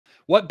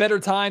What better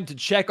time to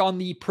check on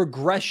the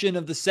progression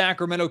of the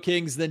Sacramento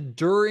Kings than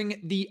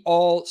during the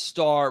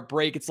All-Star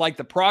break? It's like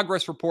the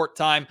progress report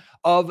time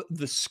of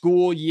the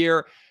school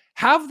year.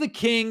 Have the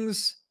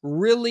Kings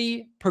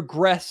really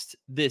progressed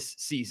this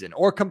season?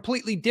 Or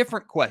completely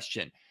different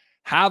question,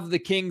 have the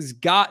Kings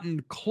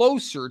gotten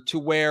closer to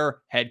where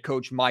head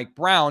coach Mike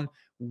Brown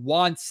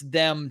wants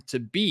them to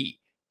be?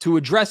 To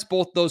address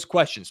both those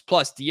questions,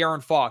 plus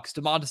De'Aaron Fox,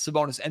 Domantas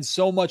Sabonis, and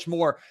so much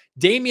more,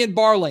 Damien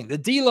Barling, the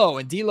D-Lo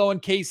and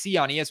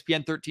KC on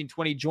ESPN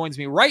 1320 joins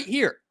me right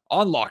here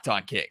on Locked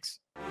On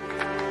Kings.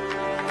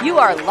 You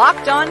are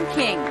Locked On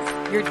Kings,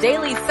 your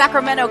daily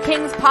Sacramento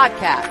Kings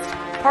podcast,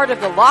 part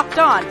of the Locked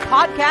On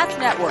Podcast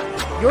Network,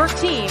 your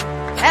team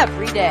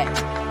every day.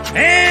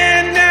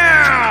 And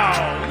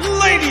now,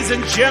 ladies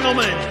and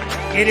gentlemen,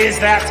 it is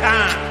that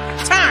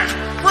time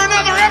for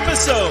another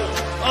episode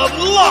of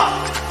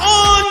Locked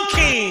On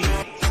Kings.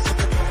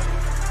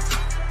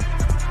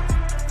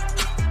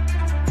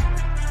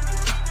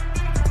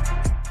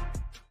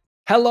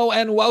 Hello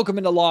and welcome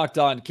into Locked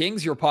On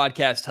Kings, your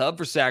podcast hub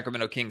for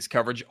Sacramento Kings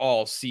coverage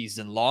all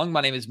season long.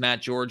 My name is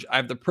Matt George. I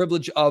have the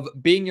privilege of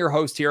being your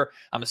host here.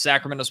 I'm a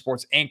Sacramento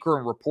sports anchor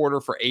and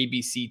reporter for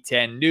ABC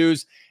 10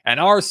 News. And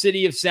our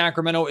city of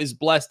Sacramento is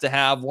blessed to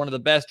have one of the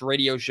best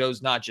radio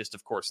shows, not just,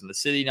 of course, in the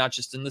city, not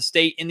just in the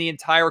state, in the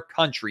entire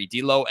country.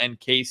 D-Lo and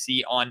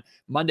KC on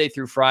Monday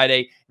through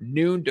Friday,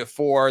 noon to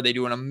 4. They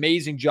do an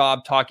amazing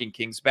job talking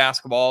Kings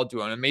basketball,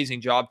 do an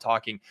amazing job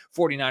talking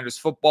 49ers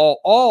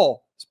football,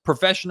 all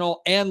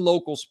professional and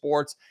local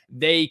sports.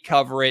 They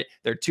cover it.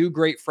 They're two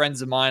great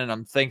friends of mine, and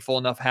I'm thankful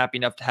enough, happy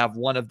enough to have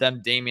one of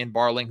them, Damien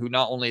Barling, who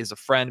not only is a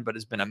friend, but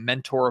has been a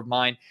mentor of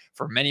mine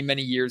for many,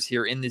 many years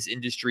here in this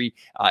industry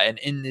and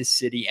in this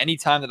city.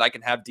 Anytime that I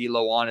can have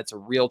D-Lo on, it's a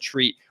real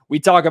treat.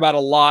 We talk about a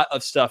lot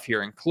of stuff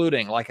here,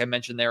 including, like I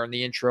mentioned there in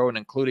the intro, and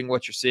including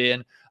what you're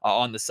seeing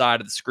on the side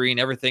of the screen,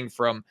 everything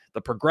from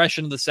the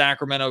progression of the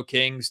Sacramento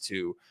Kings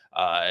to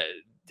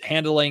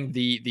handling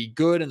the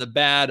good and the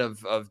bad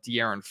of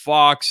De'Aaron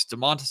Fox,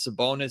 Domantas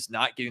Sabonis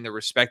not getting the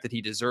respect that he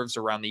deserves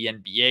around the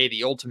NBA,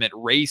 the ultimate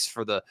race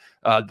for the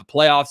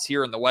playoffs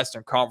here in the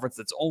Western Conference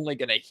that's only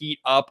going to heat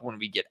up when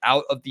we get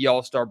out of the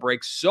All-Star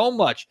break. So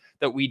much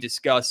that we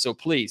discuss. So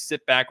please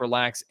sit back,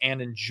 relax,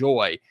 and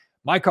enjoy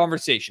my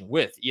conversation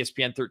with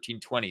ESPN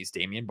 1320's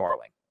Damien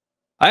Barling.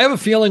 I have a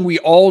feeling we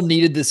all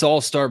needed this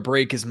All-Star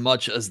break as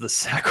much as the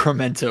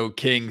Sacramento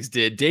Kings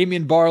did.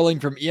 Damien Barling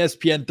from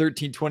ESPN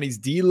 1320's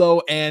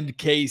D-Lo and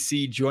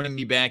KC joining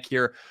me back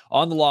here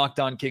on the Locked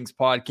On Kings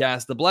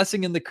podcast. The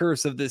blessing and the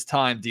curse of this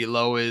time,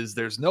 D-Lo, is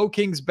there's no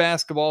Kings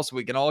basketball, so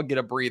we can all get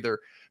a breather,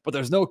 but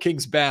there's no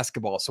Kings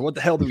basketball. So what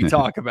the hell do we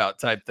talk about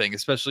type thing,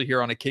 especially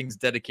here on a Kings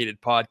dedicated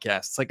podcast?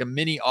 It's like a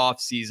mini off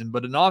season,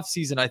 but an off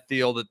season I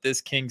feel that this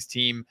Kings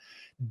team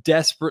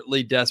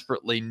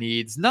desperately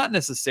needs, not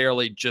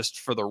necessarily just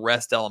for the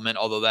rest element,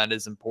 although that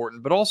is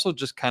important, but also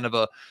just kind of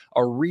a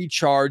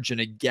recharge and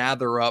a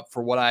gather up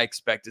for what I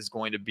expect is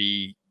going to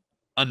be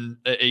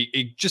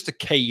just a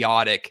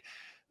chaotic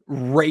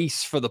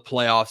race for the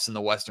playoffs in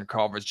the Western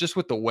Conference, just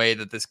with the way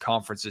that this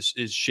conference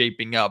is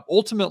shaping up.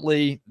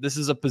 Ultimately, this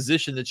is a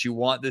position that you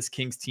want this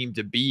Kings team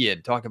to be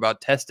in. Talk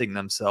about testing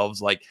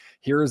themselves. Like,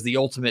 here is the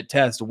ultimate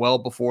test well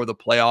before the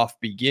playoff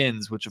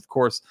begins, which of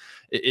course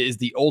is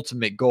the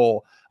ultimate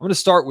goal. I'm going to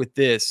start with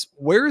this.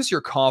 Where is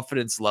your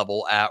confidence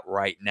level at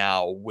right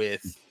now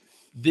with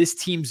this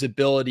team's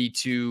ability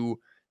to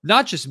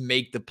not just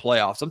make the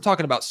playoffs? I'm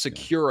talking about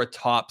secure a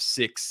top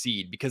 6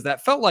 seed, because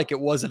that felt like it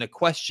wasn't a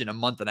question a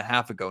month and a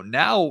half ago.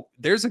 Now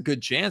there's a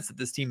good chance that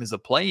this team is a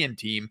play-in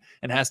team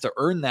and has to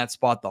earn that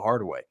spot the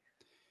hard way.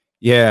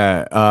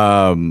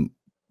 Yeah.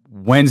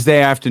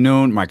 Wednesday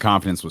afternoon, my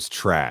confidence was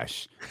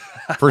trash.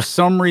 For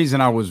some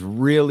reason, I was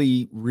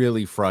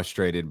really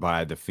frustrated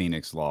by the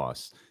Phoenix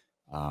loss.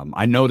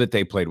 I know that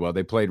they played well.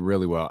 They played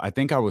really well. I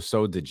think I was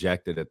so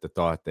dejected at the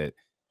thought that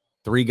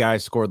 3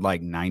 guys scored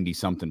like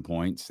 90-something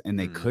points and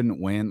they couldn't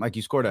win. Like,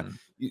 you scored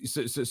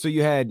so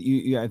you had,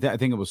 I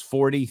think it was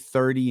 40,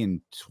 30,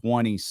 and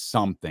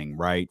 20-something,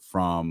 right?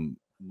 From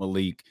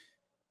Malik,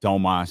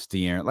 Domas,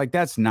 De'Aaron. Like,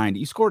 that's 90.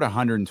 You scored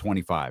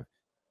 125.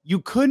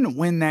 You couldn't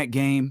win that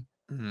game.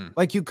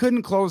 Like, you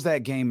couldn't close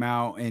that game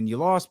out, and you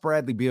lost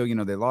Bradley Beal. You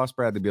know, they lost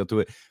Bradley Beal to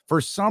it. For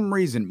some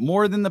reason,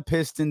 more than the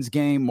Pistons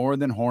game, more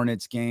than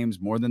Hornets games,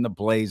 more than the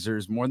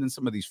Blazers, more than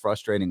some of these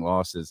frustrating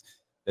losses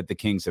that the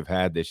Kings have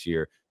had this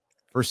year,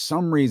 for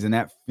some reason,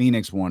 that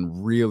Phoenix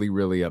one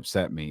really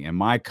upset me, and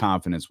my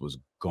confidence was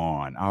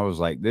gone. I was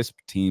like, this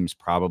team's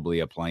probably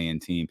a play-in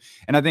team.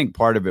 And I think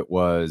part of it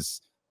was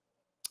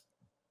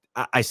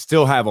I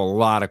still have a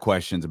lot of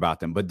questions about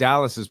them, but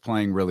Dallas is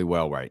playing really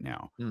well right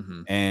now.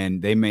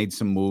 And they made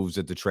some moves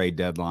at the trade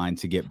deadline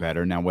to get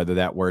better. Now, whether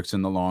that works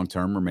in the long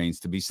term remains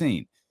to be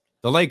seen.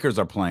 The Lakers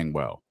are playing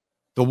well.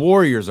 The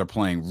Warriors are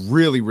playing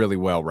really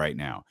well right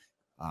now.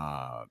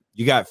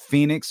 You got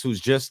Phoenix,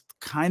 who's just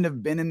kind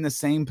of been in the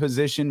same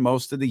position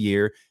most of the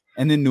year.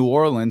 And then New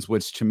Orleans,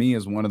 which to me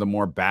is one of the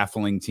more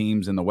baffling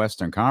teams in the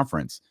Western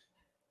Conference.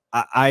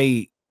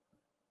 I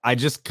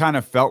just kind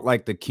of felt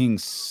like the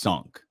Kings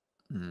sunk.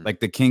 Like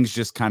the Kings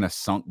just kind of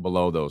sunk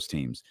below those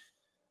teams.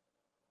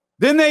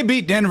 Then they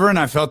beat Denver, and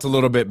I felt a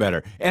little bit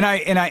better. And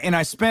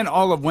I spent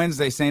all of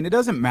Wednesday saying it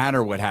doesn't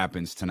matter what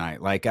happens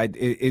tonight. Like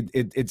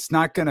it's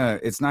not gonna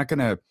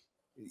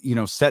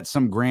set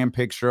some grand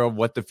picture of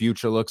what the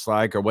future looks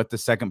like or what the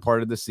second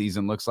part of the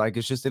season looks like.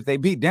 It's just if they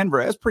beat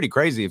Denver, that's pretty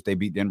crazy if they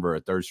beat Denver a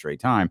third straight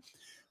time.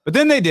 But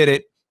then they did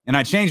it, and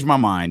I changed my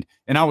mind,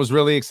 and I was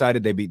really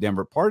excited they beat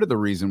Denver. Part of the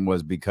reason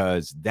was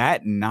because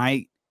that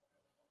night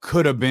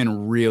could have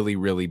been really,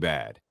 really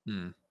bad.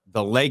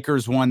 The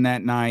Lakers won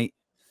that night.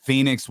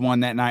 Phoenix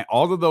won that night.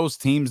 All of those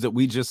teams that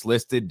we just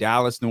listed,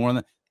 Dallas, New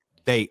Orleans,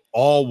 they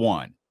all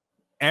won.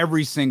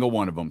 Every single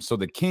one of them. So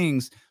the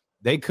Kings,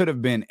 they could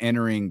have been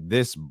entering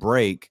this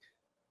break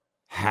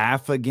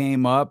half a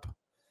game up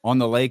on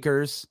the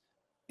Lakers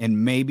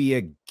and maybe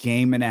a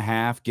game and a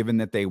half, given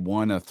that they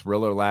won a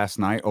thriller last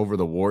night over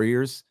the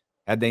Warriors,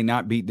 had they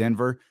not beat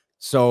Denver.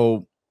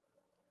 So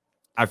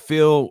I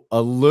feel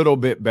a little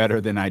bit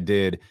better than I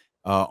did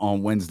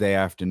on Wednesday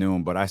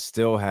afternoon, but I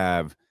still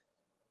have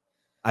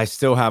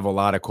a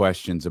lot of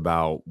questions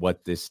about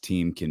what this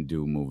team can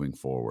do moving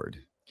forward.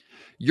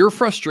 Your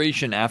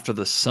frustration after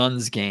the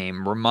Suns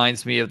game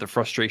reminds me of the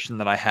frustration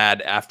that I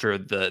had after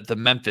the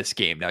Memphis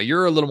game. Now,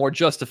 you're a little more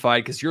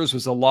justified because yours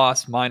was a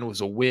loss, mine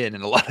was a win,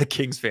 and a lot of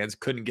Kings fans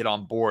couldn't get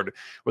on board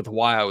with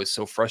why I was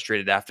so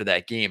frustrated after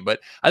that game.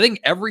 But I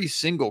think every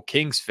single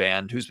Kings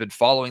fan who's been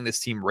following this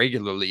team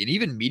regularly, and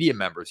even media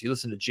members, you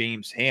listen to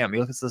James Ham,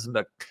 you listen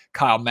to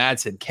Kyle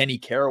Madsen, Kenny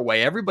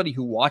Caraway, everybody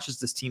who watches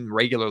this team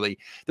regularly,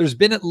 there's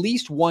been at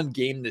least one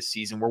game this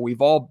season where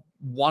we've all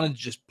wanted to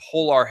just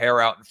pull our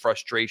hair out in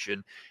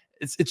frustration.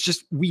 It's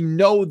just, we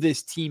know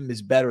this team is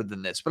better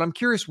than this, but I'm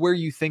curious where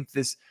you think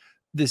this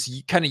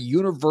kind of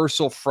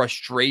universal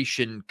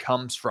frustration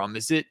comes from.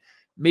 Is it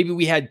maybe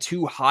we had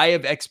too high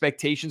of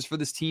expectations for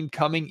this team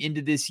coming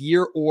into this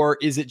year, or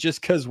is it just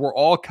because we're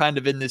all kind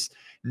of in this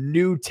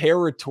new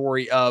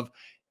territory of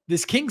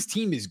this Kings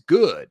team is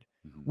good?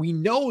 We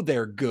know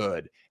they're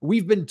good.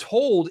 We've been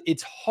told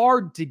it's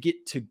hard to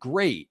get to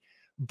great,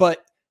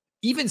 but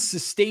even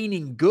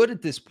sustaining good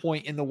at this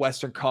point in the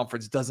Western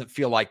Conference doesn't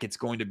feel like it's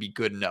going to be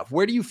good enough.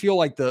 Where do you feel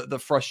like the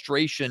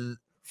frustration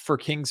for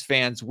Kings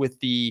fans with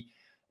the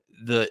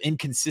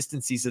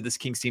inconsistencies of this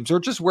Kings team,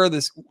 or just where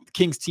this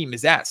Kings team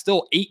is at?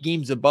 Still 8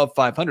 games above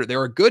 500.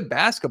 They're a good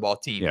basketball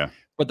team,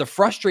 but the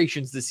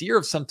frustrations this year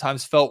have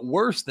sometimes felt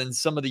worse than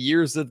some of the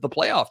years of the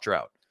playoff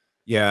drought.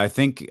 Yeah, I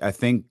think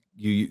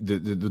you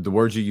the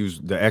words you use,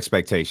 the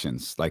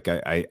expectations. Like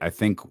I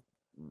think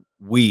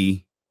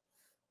we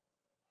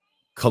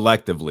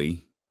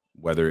collectively,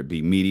 whether it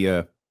be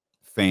media,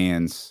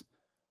 fans,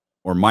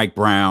 or Mike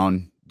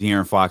Brown,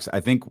 De'Aaron Fox, I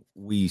think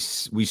we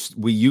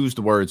used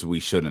words we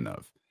shouldn't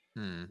have.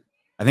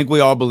 I think we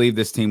all believe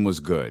this team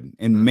was good,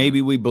 and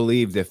maybe we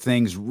believed if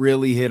things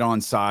really hit on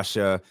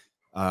Sasha,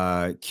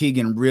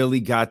 Keegan really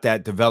got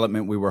that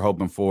development we were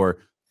hoping for,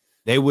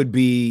 they would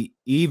be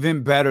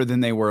even better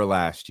than they were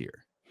last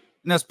year.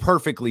 And that's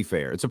perfectly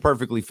fair. It's a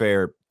perfectly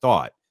fair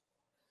thought.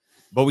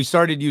 But we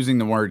started using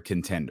the word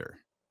contender.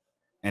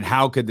 And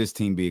how could this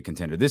team be a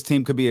contender? This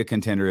team could be a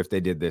contender if they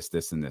did this,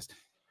 this, and this.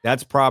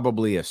 That's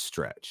probably a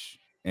stretch.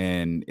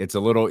 And it's a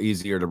little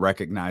easier to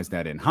recognize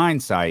that in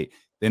hindsight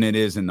than it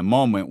is in the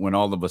moment when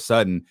all of a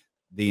sudden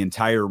the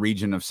entire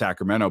region of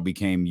Sacramento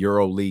became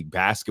EuroLeague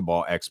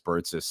basketball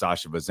experts as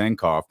Sasha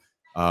Vezenkov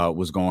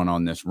was going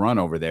on this run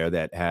over there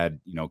that had,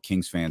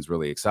 Kings fans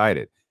really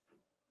excited.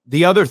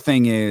 The other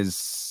thing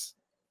is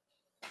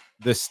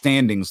the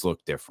standings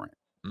look different.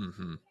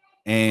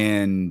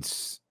 And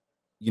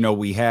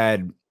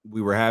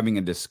we were having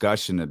a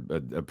discussion,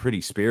 a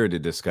pretty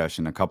spirited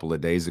discussion a couple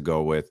of days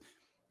ago with,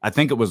 I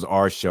think it was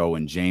our show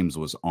and James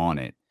was on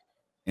it.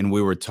 And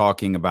we were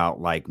talking about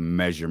like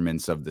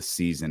measurements of the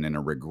season and a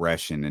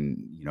regression. And,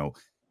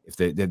 if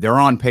they're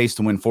on pace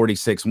to win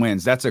 46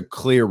 wins, that's a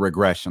clear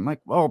regression. Like,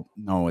 well,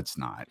 no, it's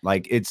not.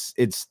 Like it's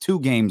 2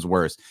 games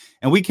worse.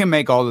 And we can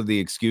make all of the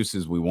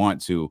excuses we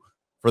want to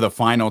for the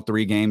final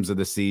 3 games of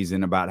the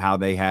season about how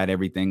they had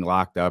everything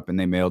locked up and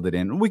they mailed it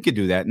in. And we could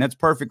do that. And that's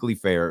perfectly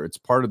fair. It's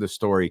part of the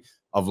story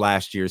of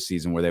last year's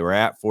season where they were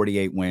at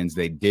 48 wins.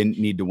 They didn't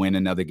need to win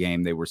another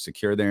game. They were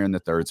secure there in the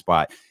 3rd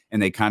spot.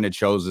 And they kind of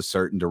chose a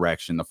certain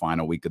direction the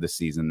final week of the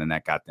season. And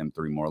that got them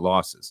 3 more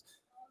losses.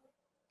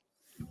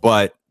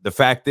 But the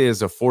fact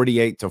is a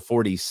 48 to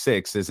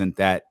 46 isn't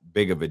that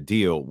big of a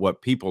deal.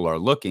 What people are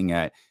looking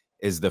at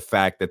is the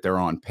fact that they're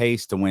on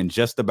pace to win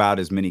just about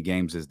as many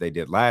games as they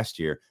did last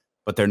year.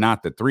 But they're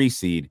not the 3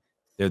 seed,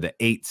 they're the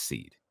 8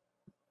 seed.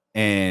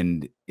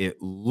 And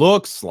it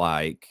looks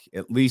like,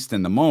 at least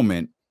in the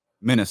moment,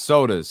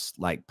 Minnesota's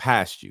like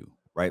past you,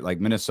 right? Like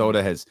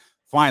Minnesota has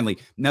finally,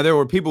 now there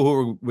were people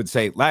who would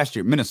say last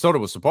year, Minnesota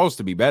was supposed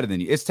to be better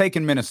than you. It's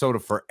taken Minnesota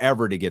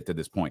forever to get to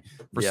this point.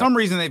 For some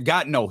reason, they've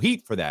got no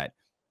heat for that,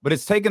 but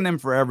it's taken them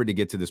forever to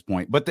get to this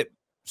point. But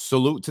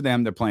salute to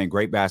them. They're playing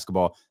great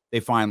basketball. They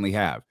finally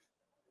have.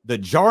 The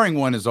jarring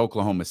one is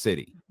Oklahoma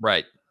City.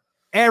 Right.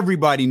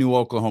 Everybody knew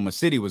Oklahoma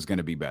City was going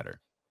to be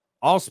better.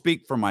 I'll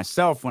speak for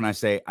myself when I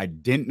say I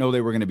didn't know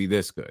they were going to be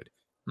this good.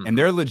 and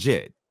they're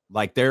legit.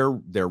 Like they're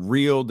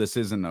real. This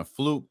isn't a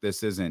fluke.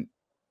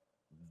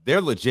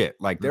 They're legit.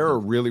 Like they're a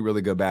really,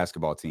 really good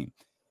basketball team.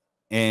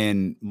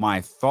 And my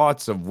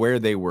thoughts of where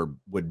they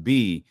would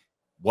be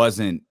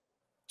wasn't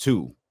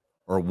 2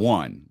 or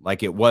 1.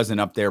 Like it wasn't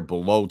up there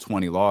below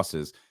 20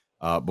 losses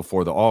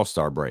before the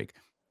All-Star break.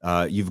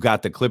 You've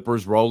got the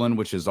Clippers rolling,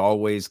 which is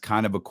always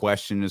kind of a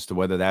question as to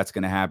whether that's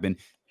going to happen.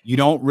 You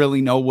don't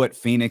really know what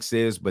Phoenix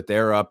is, but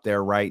they're up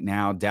there right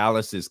now.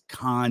 Dallas is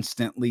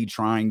constantly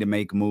trying to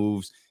make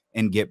moves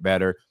and get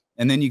better.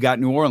 And then you got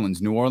New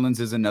Orleans. New Orleans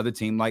is another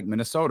team like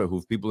Minnesota,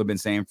 who people have been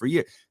saying for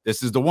years,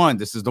 this is the one,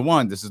 this is the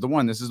one, this is the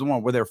one, this is the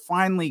one, where they're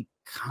finally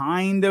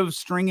kind of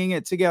stringing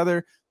it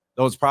together.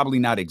 Though it's probably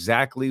not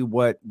exactly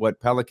what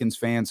Pelicans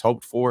fans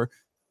hoped for.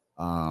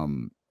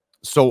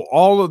 So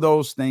all of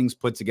those things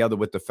put together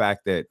with the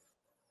fact that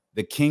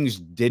the Kings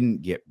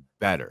didn't get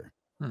better.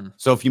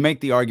 So if you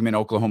make the argument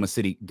Oklahoma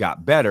City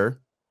got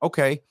better,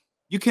 okay,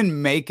 you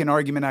can make an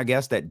argument, I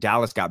guess, that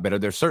Dallas got better.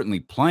 They're certainly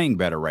playing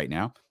better right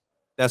now.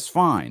 That's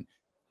fine.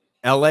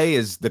 LA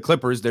is the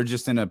Clippers. They're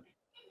just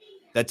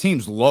that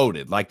team's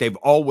loaded. Like they've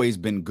always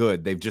been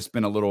good. They've just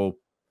been a little,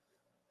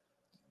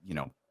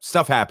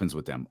 stuff happens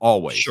with them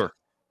always. Sure.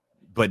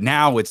 But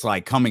now it's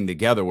like coming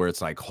together where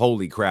it's like,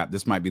 holy crap,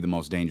 this might be the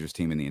most dangerous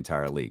team in the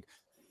entire league.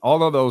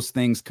 All of those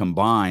things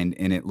combined,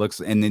 and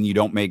then you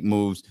don't make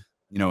moves,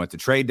 at the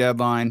trade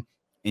deadline,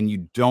 and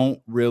you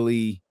don't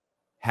really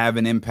have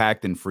an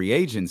impact in free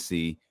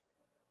agency.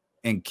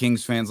 And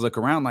Kings fans look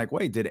around like,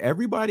 wait, did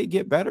everybody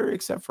get better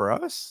except for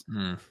us?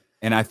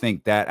 And I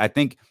think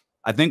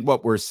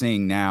what we're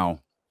seeing now,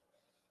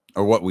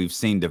 or what we've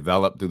seen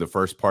develop through the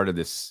first part of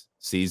this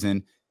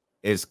season,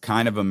 is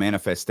kind of a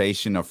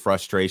manifestation of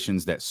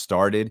frustrations that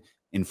started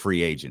in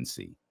free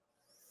agency.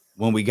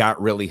 When we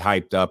got really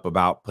hyped up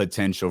about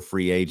potential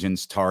free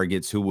agents,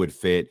 targets, who would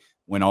fit,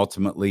 when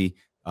ultimately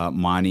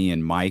Monty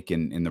and Mike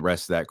and the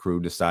rest of that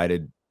crew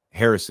decided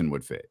Harrison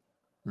would fit.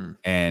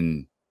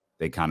 And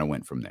they kind of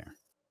went from there.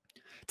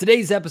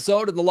 Today's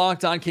episode of the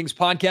Locked On Kings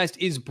podcast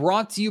is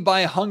brought to you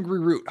by Hungry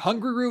Root.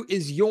 Hungry Root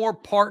is your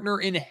partner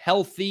in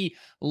healthy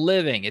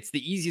living. It's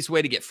the easiest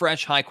way to get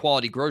fresh,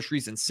 high-quality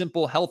groceries and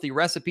simple, healthy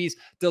recipes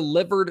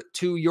delivered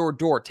to your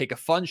door. Take a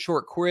fun,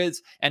 short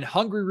quiz, and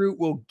Hungry Root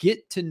will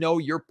get to know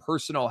your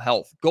personal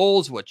health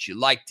goals, what you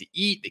like to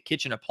eat, the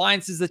kitchen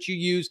appliances that you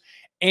use,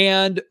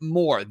 and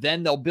more.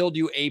 Then they'll build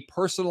you a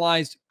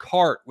personalized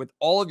cart with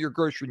all of your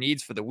grocery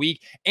needs for the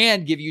week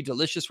and give you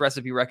delicious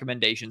recipe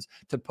recommendations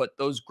to put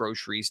those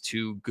groceries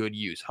to good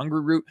use.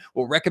 Hungry Root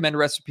will recommend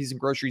recipes and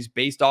groceries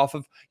based off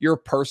of your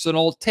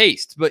personal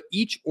taste, but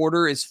each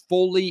order is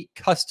fully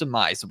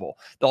customizable.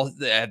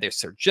 They have their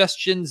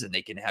suggestions, and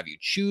they can have you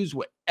choose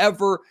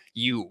whatever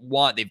you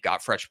want. They've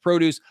got fresh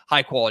produce,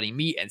 high quality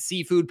meat and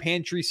seafood,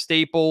 pantry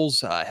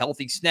staples,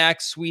 healthy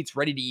snacks, sweets,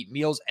 ready to eat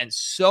meals, and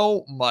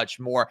so much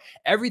more.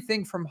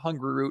 Everything from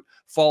Hungry Root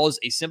follows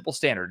a simple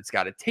standard. It's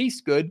got to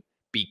taste good,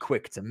 be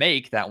quick to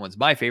make, that one's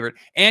my favorite,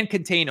 and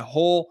contain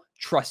whole,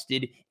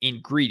 trusted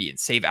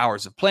ingredients. Save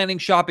hours of planning,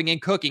 shopping,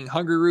 and cooking.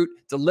 Hungry Root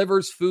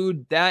delivers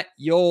food that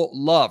you'll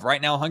love.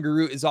 Right now, Hungry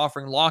Root is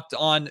offering Locked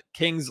On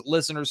Kings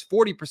listeners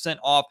 40%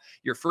 off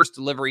your first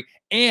delivery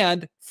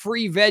and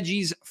free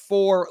veggies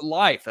for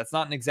life. That's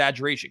not an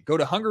exaggeration. Go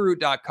to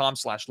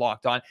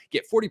hungryroot.com/lockedon.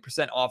 Get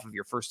 40% off of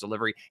your first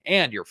delivery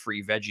and your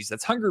free veggies.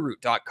 That's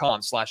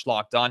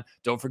hungryroot.com/lockedon.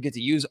 Don't forget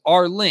to use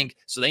our link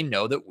so they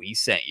know that we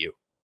sent you.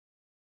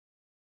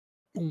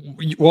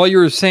 While you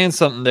were saying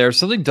something there,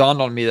 something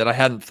dawned on me that I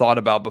hadn't thought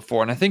about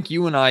before. And I think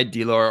you and I,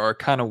 D'Lo, are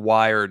kind of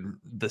wired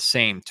the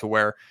same, to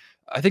where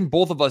I think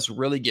both of us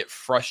really get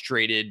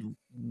frustrated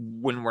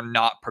when we're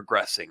not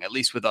progressing, at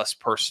least with us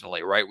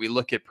personally, right? We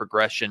look at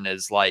progression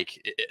as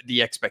like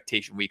the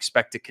expectation. We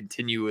expect to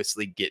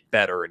continuously get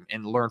better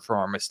and learn from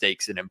our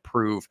mistakes and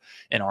improve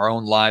in our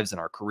own lives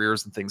and our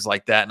careers and things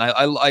like that. And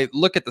I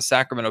look at the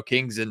Sacramento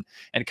Kings and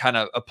kind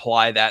of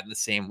apply that in the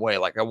same way.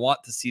 Like, I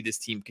want to see this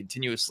team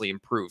continuously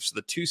improve. So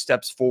the 2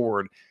 steps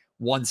forward,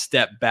 1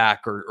 step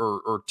back,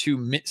 or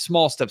 2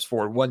 small steps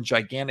forward, 1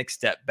 gigantic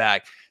step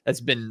back,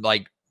 that's been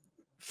like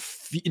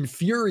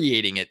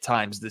infuriating at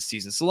times this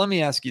season. So let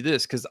me ask you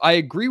this, because I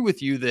agree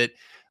with you that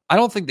I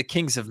don't think the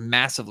Kings have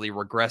massively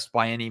regressed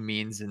by any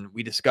means. And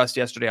we discussed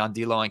yesterday on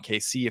D'Lo and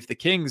KC, if the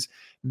Kings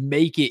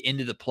make it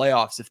into the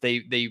playoffs, if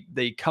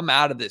they come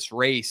out of this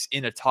race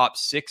in a top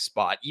 6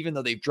 spot, even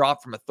though they've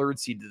dropped from a 3rd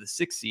seed to the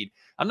 6th seed,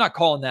 I'm not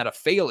calling that a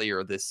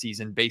failure this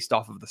season based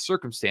off of the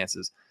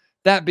circumstances.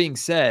 That being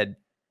said,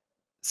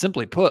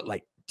 simply put,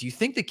 like, do you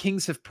think the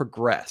Kings have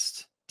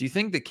progressed? Do you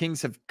think the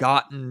Kings have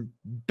gotten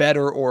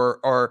better,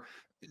 or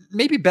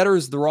maybe better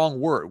is the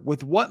wrong word,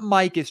 with what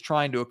Mike is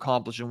trying to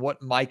accomplish and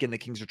what Mike and the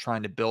Kings are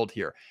trying to build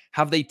here?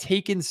 Have they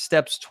taken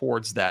steps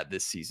towards that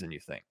this season, you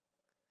think?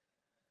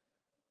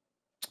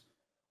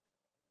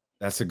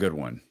 That's a good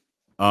one.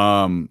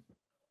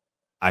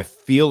 I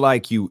feel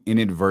like you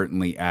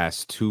inadvertently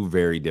asked 2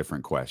 very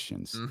different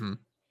questions.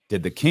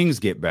 Did the Kings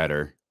get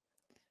better?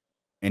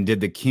 And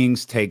did the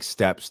Kings take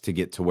steps to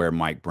get to where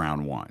Mike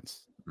Brown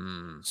wants?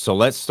 So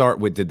let's start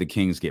with, did the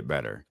Kings get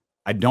better?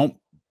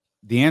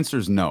 The answer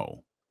is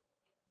no.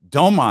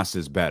 Domas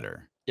is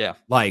better. Yeah.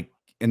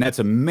 And that's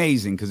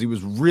amazing because he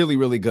was really,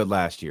 really good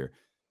last year.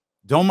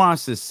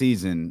 Domas this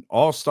season,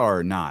 all-star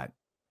or not,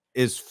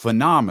 is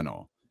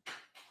phenomenal.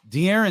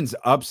 De'Aaron's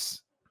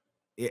ups,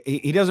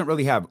 he doesn't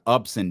really have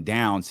ups and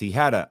downs. He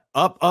had a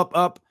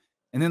up,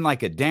 and then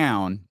like a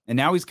down, and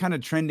now he's kind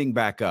of trending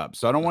back up.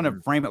 So I don't want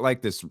to frame it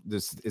like this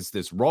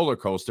roller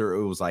coaster.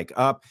 It was like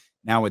up,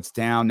 now it's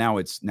down, now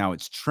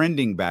it's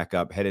trending back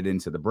up, headed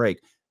into the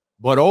break.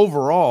 But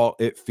overall,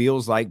 it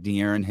feels like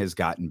De'Aaron has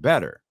gotten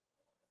better.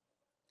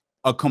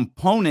 A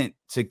component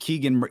to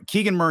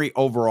Keegan Murray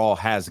overall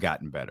has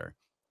gotten better.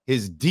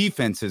 His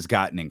defense has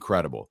gotten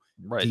incredible.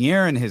 Right.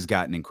 De'Aaron has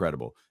gotten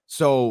incredible.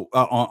 So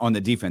on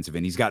the defensive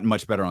end, he's gotten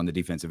much better on the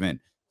defensive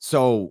end.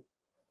 So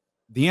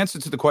the answer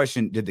to the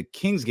question, did the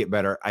Kings get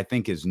better? I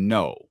think is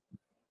no,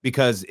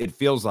 because it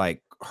feels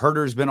like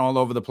Herter's been all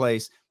over the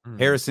place.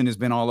 Harrison has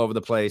been all over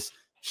the place.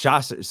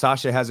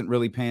 Sasha hasn't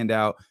really panned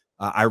out.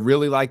 I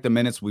really like the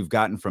minutes we've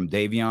gotten from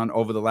Davion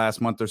over the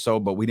last month or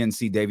so, but we didn't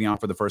see Davion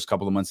for the first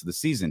couple of months of the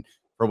season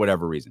for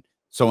whatever reason.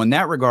 So in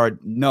that regard,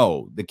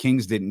 no, the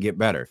Kings didn't get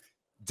better.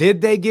 Did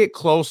they get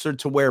closer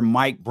to where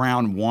Mike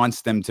Brown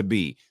wants them to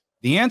be?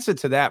 The answer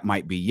to that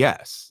might be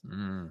yes,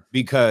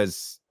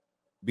 because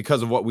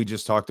of what we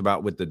just talked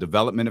about with the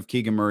development of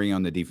Keegan Murray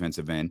on the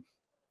defensive end,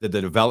 the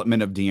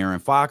development of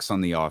De'Aaron Fox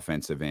on the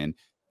offensive end,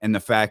 and the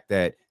fact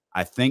that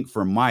I think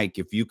for Mike,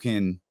 if you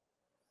can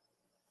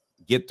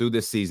get through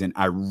this season,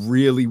 I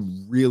really,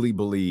 really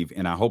believe,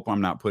 and I hope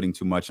I'm not putting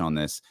too much on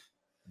this,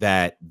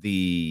 that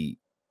a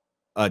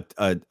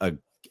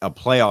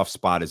playoff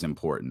spot is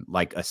important,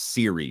 like a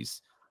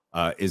series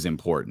is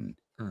important.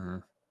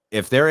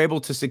 If they're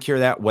able to secure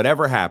that,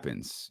 whatever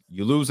happens,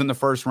 you lose in the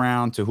first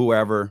round to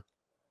whoever,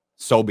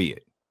 so be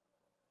it.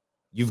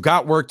 You've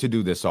got work to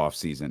do this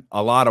offseason,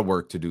 a lot of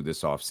work to do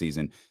this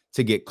offseason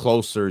to get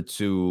closer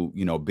to,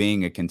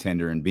 being a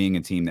contender and being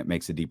a team that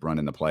makes a deep run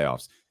in the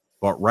playoffs.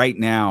 But right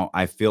now,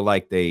 I feel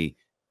like they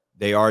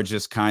are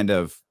just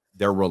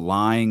they're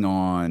relying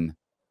on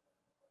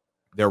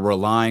their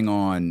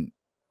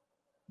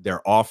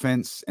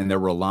offense, and they're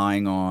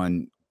relying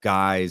on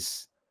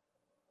guys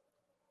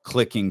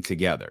clicking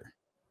together.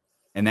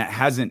 And that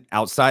hasn't,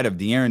 outside of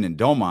De'Aaron and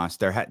Domas,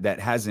 that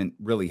hasn't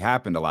really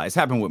happened a lot. It's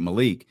happened with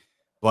Malik,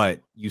 but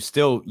you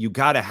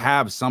got to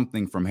have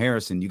something from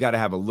Harrison. You got to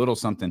have a little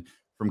something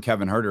from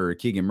Kevin Huerter or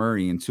Keegan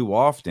Murray, and too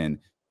often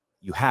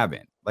you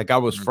haven't. Like, I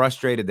was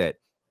frustrated that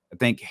I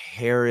think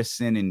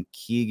Harrison and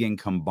Keegan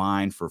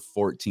combined for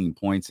 14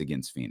 points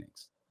against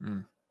Phoenix.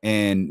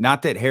 And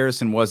not that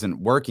Harrison wasn't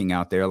working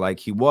out there, like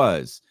he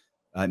was.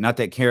 Not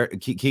that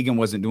Keegan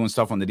wasn't doing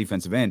stuff on the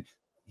defensive end.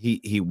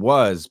 He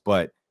was,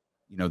 but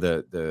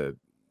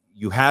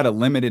you had a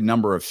limited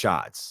number of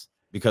shots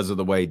because of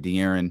the way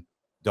De'Aaron,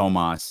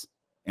 Domas,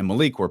 and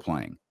Malik were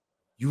playing.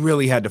 You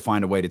really had to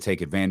find a way to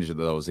take advantage of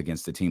those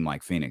against a team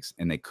like Phoenix,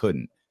 and they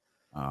couldn't.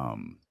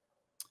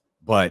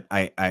 But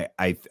I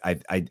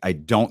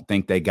don't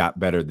think they got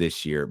better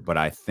this year. But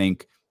I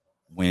think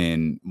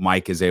when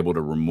Mike is able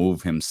to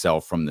remove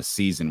himself from the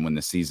season when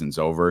the season's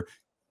over,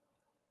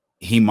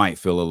 he might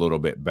feel a little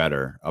bit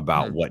better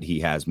about what he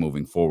has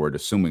moving forward,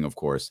 assuming, of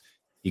course,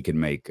 he can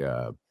make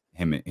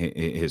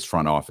his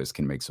front office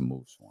can make some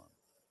moves for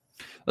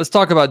him. Let's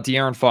talk about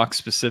De'Aaron Fox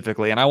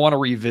specifically, and I want to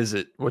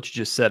revisit what you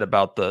just said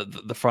about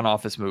the front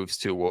office moves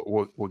too.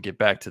 We'll get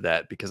back to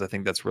that because I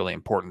think that's really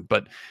important.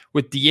 But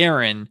with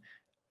De'Aaron,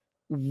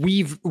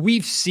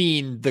 we've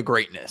seen the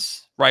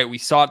greatness, right? We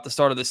saw it at the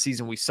start of the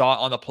season. We saw it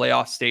on the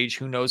playoff stage.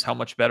 Who knows how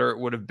much better it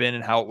would have been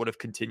and how it would have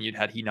continued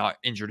had he not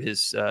injured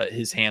his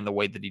hand the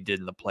way that he did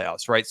in the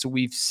playoffs, right? So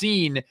we've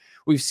seen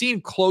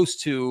close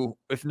to,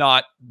 if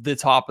not the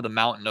top of the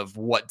mountain of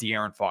what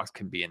De'Aaron Fox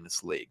can be in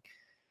this league.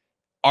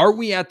 Are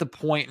we at the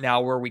point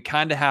now where we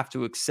kind of have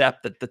to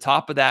accept that the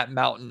top of that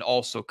mountain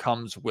also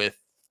comes with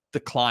the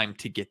climb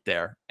to get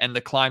there? And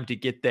the climb to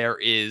get there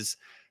is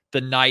the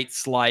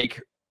nights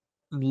like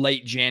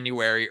late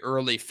January,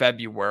 early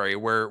February,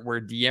 where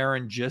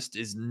De'Aaron just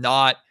is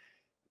not,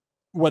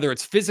 whether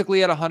it's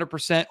physically at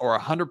 100% or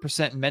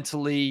 100%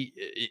 mentally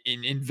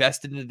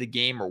invested into the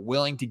game or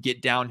willing to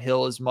get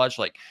downhill as much.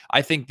 Like,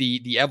 I think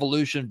the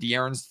evolution of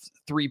De'Aaron's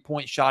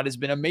three-point shot has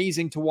been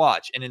amazing to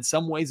watch. And in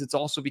some ways, it's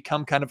also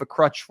become kind of a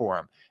crutch for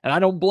him. And I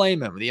don't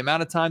blame him. The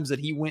amount of times that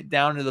he went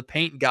down into the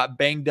paint and got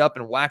banged up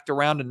and whacked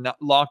around and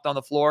locked on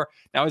the floor.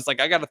 Now he's like,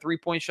 I got a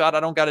three-point shot. I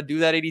don't got to do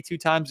that 82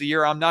 times a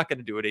year. I'm not going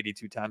to do it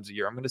 82 times a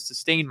year. I'm going to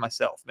sustain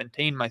myself,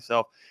 maintain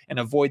myself, and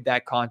avoid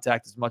that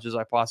contact as much as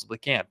I possibly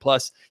can.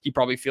 Plus, he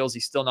probably feels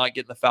he's still not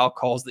getting the foul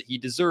calls that he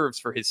deserves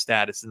for his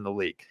status in the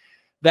league.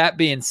 That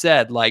being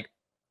said, like,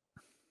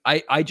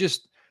 I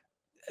just,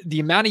 the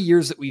amount of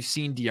years that we've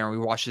seen De'Aaron, we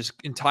watched his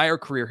entire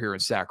career here in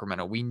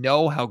Sacramento. We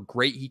know how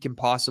great he can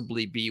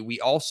possibly be. We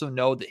also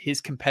know that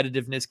his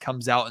competitiveness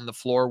comes out in the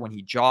floor when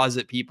he jaws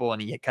at people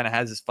and he kind of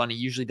has his fun. He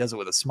usually does it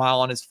with a smile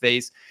on his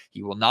face.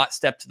 He will not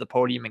step to the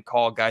podium and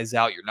call guys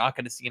out. You're not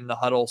going to see him in the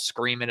huddle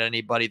screaming at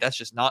anybody. That's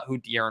just not who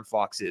De'Aaron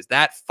Fox is.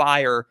 That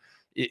fire,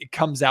 it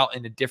comes out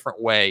in a different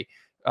way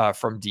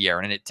from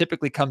De'Aaron, and it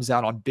typically comes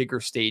out on bigger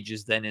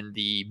stages than in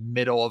the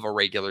middle of a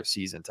regular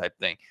season type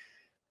thing.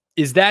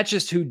 Is that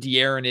just who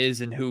De'Aaron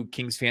is and who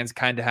Kings fans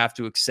kind of have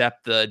to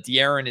accept? The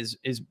De'Aaron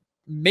is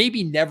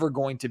maybe never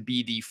going to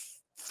be the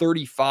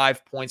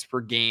 35 points per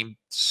game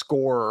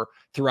scorer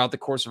throughout the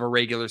course of a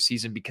regular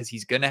season, because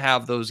he's going to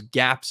have those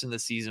gaps in the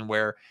season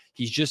where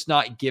he's just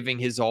not giving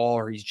his all,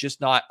 or he's just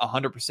not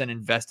 100%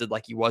 invested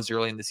like he was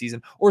early in the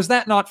season? Or is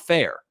that not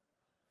fair?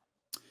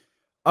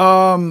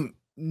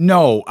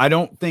 No, I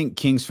don't think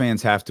Kings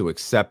fans have to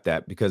accept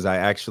that, because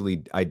I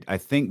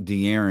think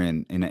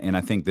De'Aaron, and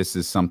I think this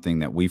is something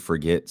that we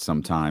forget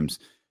sometimes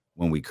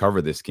when we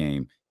cover this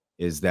game,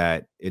 is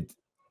that it's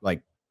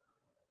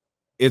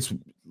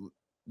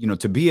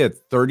to be a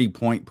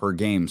 30-point per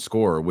game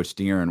scorer, which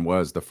De'Aaron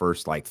was the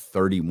first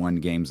 31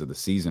 games of the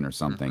season or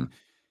something.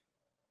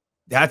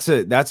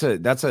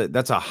 Mm-hmm.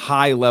 That's a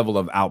high level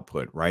of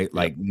output, right? Yep.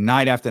 Like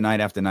night after night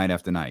after night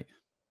after night.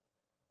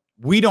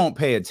 We don't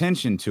pay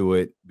attention to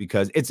it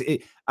because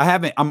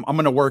I'm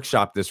going to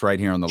workshop this right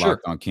here on the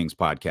Locked On Kings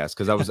podcast,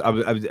 because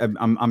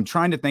I'm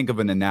trying to think of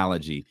an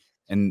analogy,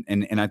 and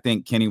I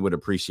think Kenny would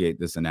appreciate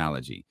this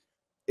analogy.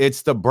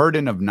 It's the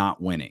burden of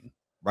not winning,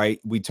 right?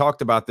 We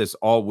talked about this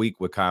all week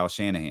with Kyle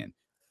Shanahan.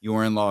 You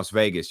were in Las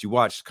Vegas. You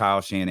watched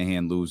Kyle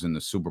Shanahan lose in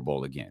the Super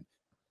Bowl again.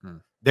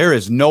 There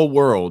is no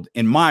world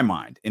in my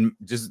mind, and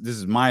this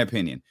is my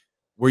opinion,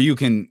 where you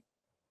can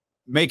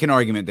make an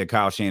argument that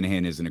Kyle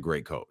Shanahan isn't a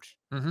great coach.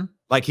 Mm-hmm.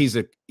 Like he's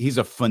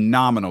a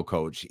phenomenal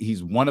coach.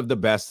 He's one of the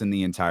best in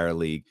the entire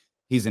league.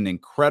 He's an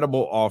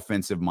incredible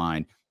offensive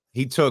mind.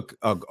 He took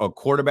a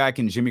quarterback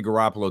in Jimmy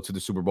Garoppolo to the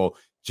Super Bowl.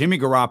 Jimmy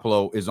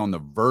Garoppolo is on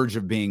the verge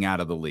of being out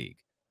of the league.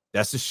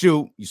 That's a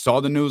shoot. You saw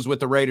the news with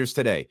the Raiders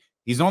today.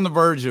 He's on the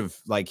verge of,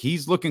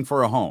 he's looking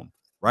for a home,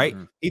 right?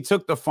 Mm-hmm. He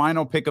took the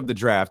final pick of the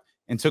draft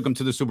and took him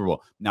to the Super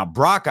Bowl. Now,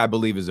 Brock, I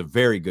believe, is a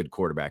very good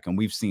quarterback, and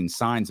we've seen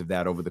signs of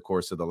that over the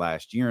course of the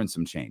last year and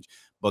some change.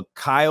 But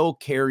Kyle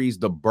carries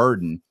the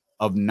burden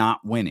of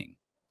not winning.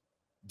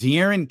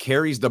 De'Aaron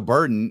carries the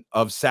burden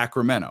of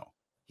Sacramento.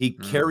 He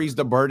carries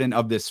the burden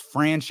of this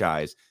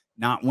franchise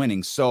not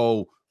winning.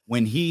 So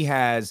when he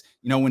has,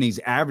 when he's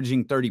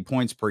averaging 30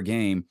 points per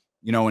game,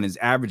 and his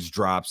average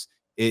drops,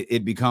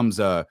 it becomes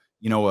a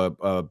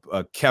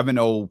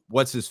Kevin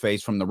what's his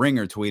face from The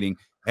Ringer tweeting,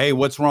 "Hey,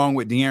 what's wrong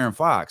with De'Aaron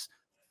Fox?"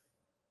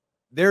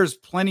 There's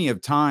plenty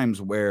of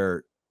times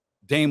where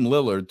Dame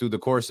Lillard, through the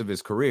course of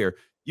his career,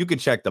 you could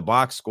check the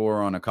box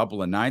score on a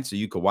couple of nights, or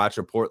you could watch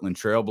a Portland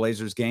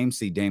Trailblazers game,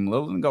 see Dame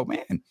Lillard, and go,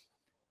 "Man,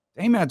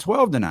 Dame had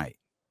 12 tonight.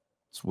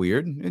 It's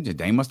weird.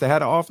 Dame must have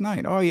had an off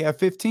night. Oh, he had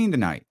 15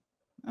 tonight.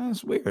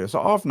 That's weird. It's an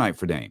off night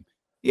for Dame.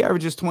 He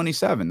averages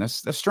 27.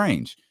 That's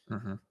strange."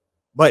 Mm-hmm.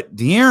 But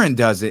De'Aaron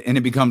does it, and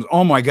it becomes,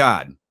 oh my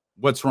God,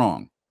 what's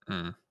wrong?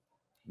 Mm.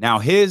 Now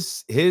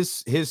his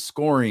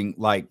scoring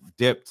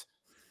dipped.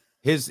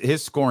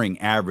 His scoring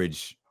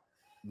average,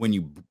 when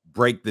you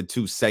break the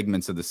two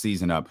segments of the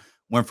season up,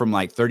 went from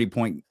 30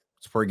 points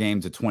per game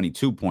to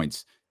 22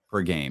 points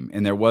per game,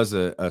 and there was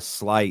a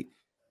slight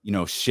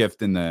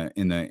shift in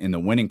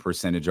the winning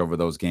percentage over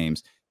those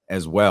games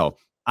as well.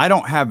 I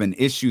don't have an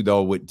issue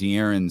though with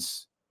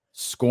De'Aaron's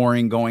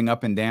scoring going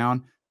up and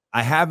down.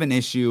 I have an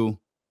issue,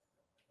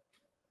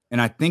 and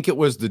I think it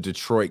was the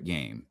Detroit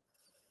game,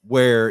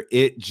 where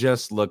it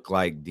just looked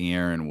like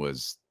De'Aaron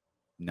was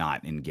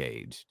not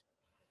engaged.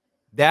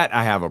 That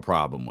I have a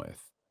problem with.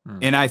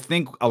 And I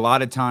think a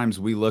lot of times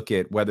we look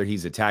at whether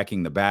he's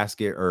attacking the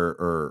basket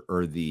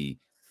or the,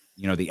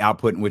 the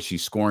output in which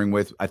he's scoring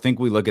with. I think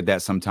we look at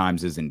that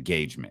sometimes as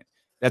engagement.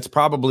 That's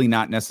probably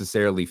not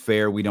necessarily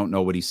fair. We don't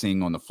know what he's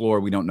seeing on the floor.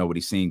 We don't know what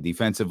he's seeing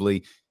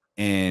defensively.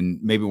 And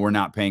maybe we're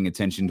not paying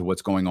attention to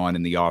what's going on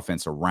in the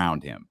offense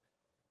around him.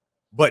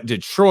 But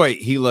Detroit,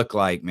 he looked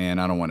like, man,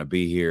 I don't want to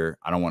be here.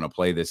 I don't want to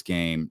play this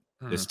game.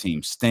 This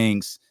team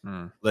stinks.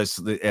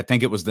 I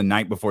think it was the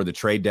night before the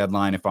trade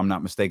deadline, if I'm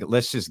not mistaken.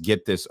 Let's just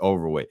get this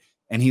over with.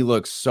 And he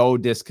looks so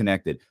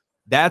disconnected.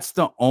 That's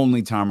the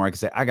only time where I can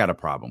say I got a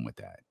problem with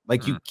that.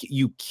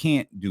 You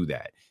can't do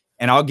that.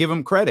 And I'll give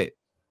him credit.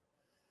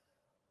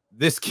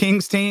 This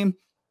Kings team,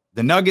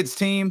 the Nuggets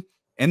team,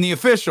 and the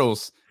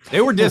officials,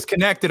 they were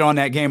disconnected on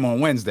that game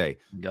on Wednesday.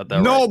 Got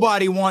that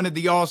Nobody wanted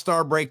the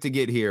All-Star break to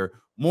get here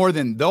more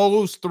than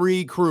those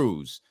three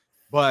crews.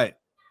 But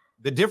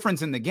the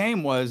difference in the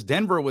game was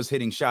Denver was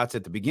hitting shots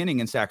at the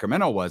beginning and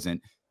Sacramento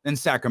wasn't. Then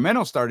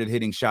Sacramento started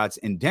hitting shots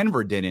and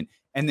Denver didn't.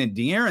 And then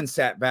De'Aaron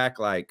sat back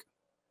like,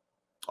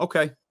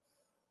 okay,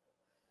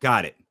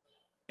 got it.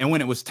 And when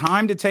it was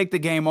time to take the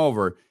game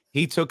over,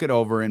 he took it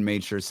over and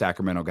made sure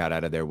Sacramento got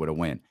out of there with a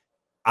win.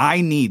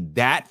 I need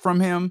that from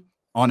him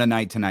on a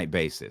night-to-night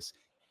basis.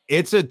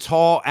 It's a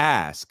tall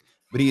ask,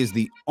 but he is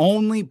the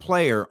only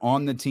player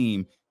on the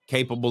team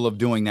capable of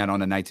doing that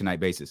on a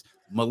night-to-night basis.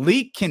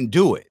 Malik can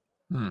do it.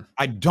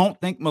 I don't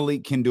think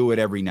Malik can do it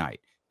every night.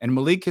 And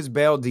Malik has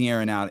bailed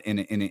De'Aaron out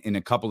in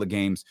a couple of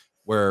games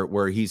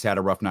where he's had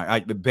a rough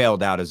night.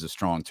 Bailed out is a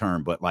strong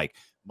term, but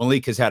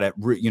Malik has had a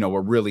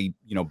really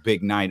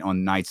big night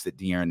on nights that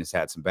De'Aaron has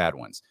had some bad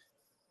ones.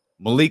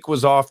 Malik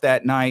was off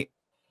that night.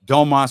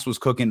 Domas was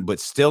cooking, but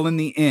still in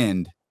the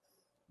end,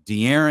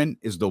 De'Aaron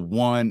is the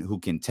one who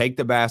can take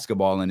the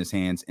basketball in his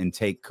hands and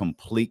take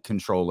complete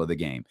control of the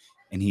game.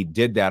 And he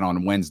did that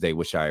on Wednesday,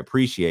 which I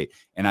appreciate.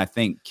 And I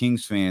think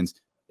Kings fans,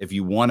 if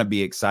you want to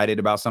be excited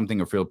about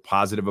something or feel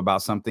positive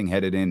about something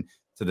headed in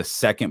to the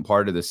second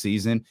part of the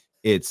season,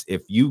 it's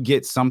if you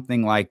get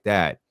something like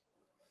that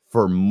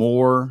for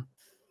more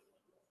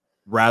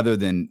rather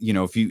than, you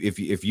know,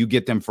 if you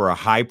get them for a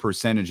high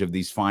percentage of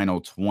these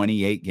final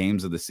 28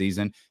 games of the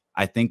season,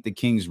 I think the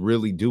Kings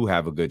really do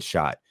have a good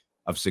shot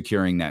of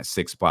securing that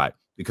 6th spot,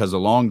 because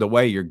along the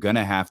way, you're going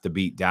to have to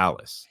beat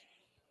Dallas,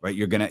 right?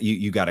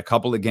 You got a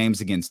couple of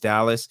games against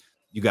Dallas.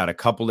 You got a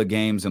couple of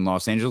games in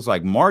Los Angeles.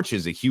 Like March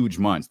is a huge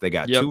month. They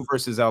got 2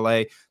 versus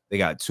LA. They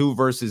got 2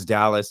 versus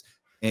Dallas.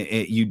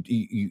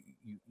 You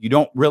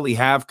don't really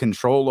have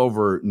control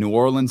over New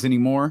Orleans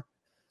anymore.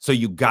 So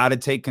you got to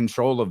take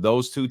control of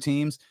those 2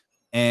 teams.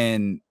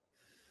 And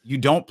you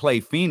don't play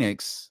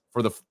Phoenix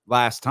for the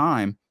last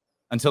time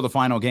until the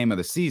final game of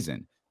the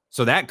season.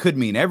 So that could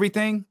mean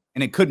everything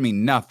and it could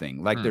mean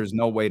nothing. Like there's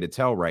no way to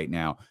tell right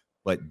now.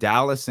 But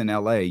Dallas and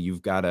LA, you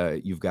got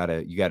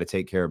to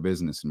take care of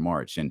business in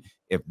March. And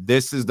if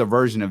this is the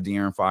version of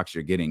De'Aaron Fox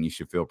you're getting, you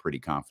should feel pretty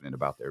confident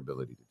about their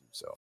ability to do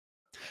so.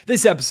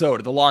 This episode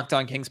of the Locked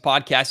On Kings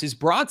podcast is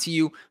brought to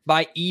you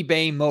by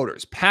eBay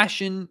Motors.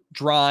 Passion,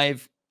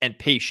 drive, and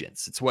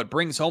patience. It's what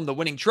brings home the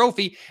winning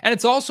trophy, and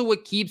it's also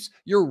what keeps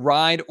your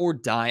ride or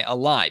die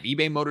alive.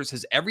 eBay Motors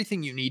has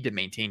everything you need to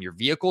maintain your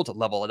vehicle, to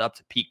level it up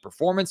to peak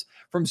performance,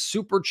 from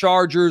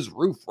superchargers,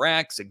 roof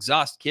racks,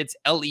 exhaust kits,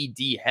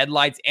 LED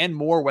headlights, and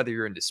more. Whether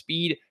you're into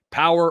speed,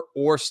 power,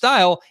 or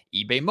style,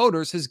 eBay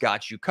Motors has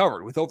got you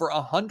covered. With over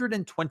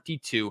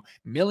 122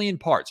 million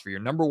parts for your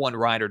number one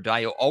ride or die,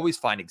 you'll always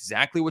find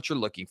exactly what you're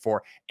looking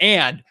for.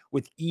 And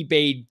with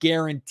eBay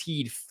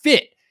Guaranteed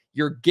Fit,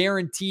 you're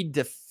guaranteed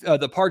to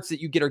the parts that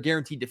you get are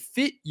guaranteed to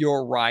fit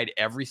your ride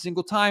every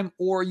single time,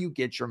 or you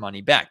get your money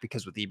back.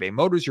 Because with eBay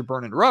Motors, you're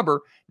burning rubber,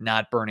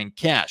 not burning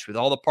cash. With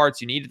all the parts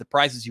you need at the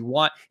prices you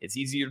want, it's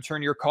easier to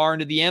turn your car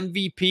into the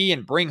MVP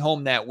and bring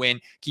home that win.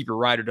 Keep your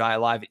ride or die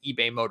alive at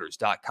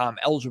ebaymotors.com.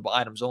 Eligible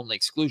items only.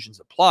 Exclusions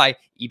apply.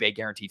 eBay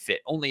Guaranteed Fit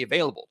only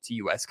available to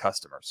U.S.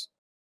 customers.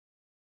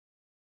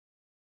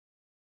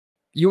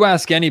 You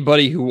ask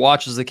anybody who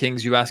watches the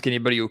Kings, you ask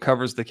anybody who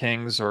covers the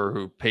Kings or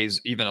who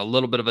pays even a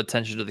little bit of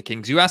attention to the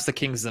Kings, you ask the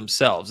Kings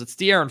themselves. It's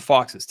De'Aaron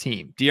Fox's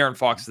team. De'Aaron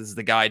Fox is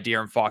the guy.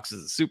 De'Aaron Fox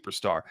is a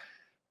superstar.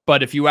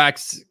 But if you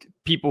ask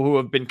people who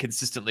have been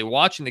consistently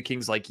watching the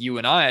Kings like you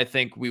and I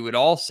think we would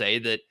all say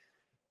that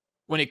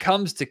when it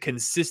comes to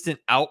consistent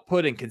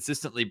output and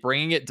consistently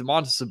bringing it,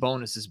 Domantas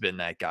Sabonis has been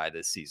that guy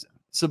this season.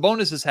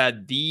 Sabonis has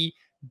had the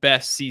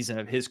best season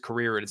of his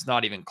career, and it's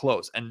not even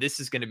close. And this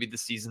is going to be the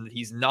season that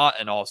he's not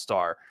an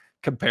all-star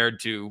compared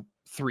to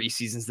 3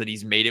 seasons that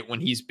he's made it when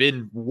he's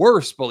been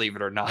worse, believe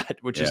it or not,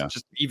 which is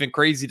just even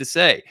crazy to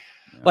say.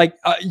 Yeah. Like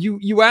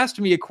you asked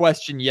me a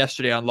question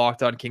yesterday on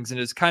Locked On Kings, and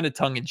it's kind of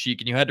tongue in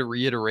cheek, and you had to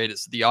reiterate it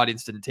so the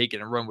audience didn't take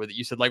it and run with it.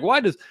 You said, like, why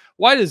does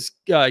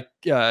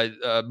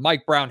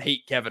Mike Brown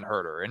hate Kevin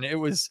Huerter? And it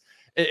was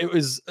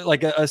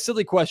like a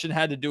silly question,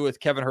 had to do with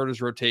Kevin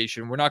Huerter's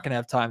rotation. We're not going to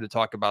have time to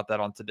talk about that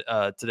on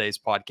today's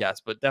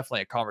podcast, but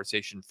definitely a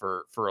conversation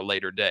for a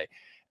later day.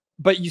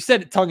 But you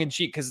said it tongue in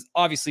cheek because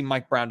obviously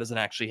Mike Brown doesn't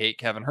actually hate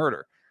Kevin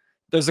Huerter.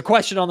 There's a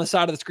question on the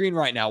side of the screen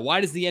right now.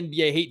 Why does the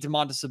NBA hate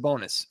Domantas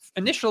Sabonis?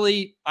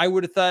 Initially, I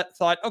would have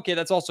thought, okay,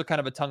 that's also kind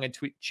of a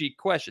tongue-in-cheek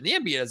question. The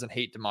NBA doesn't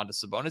hate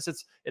Domantas Sabonis.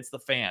 It's the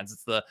fans.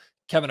 It's the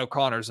Kevin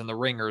O'Connors and the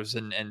ringers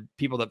and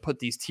people that put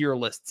these tier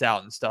lists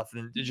out and stuff.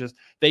 And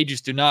they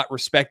just do not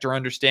respect or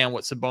understand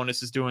what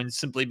Sabonis is doing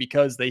simply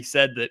because they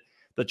said that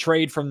the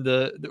trade from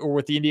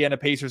with the Indiana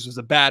Pacers was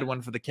a bad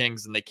one for the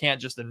Kings, and they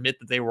can't just admit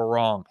that they were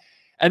wrong.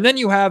 And then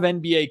you have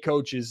NBA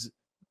coaches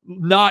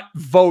not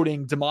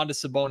voting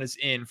Domantas Sabonis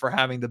in for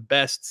having the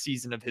best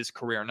season of his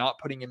career, not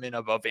putting him in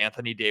above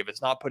Anthony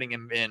Davis, not putting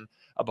him in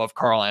above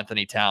Karl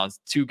Anthony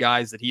Towns, 2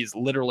 guys that he's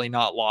literally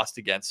not lost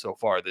against so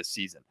far this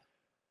season.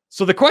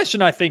 So the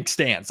question I think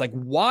stands, like,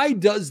 why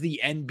does the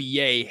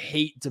NBA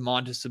hate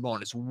Domantas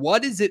Sabonis?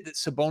 What is it that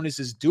Sabonis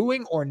is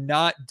doing or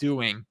not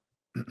doing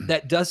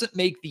that doesn't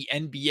make the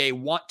NBA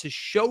want to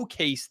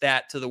showcase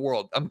that to the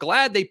world? I'm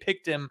glad they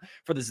picked him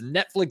for this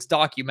Netflix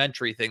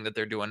documentary thing that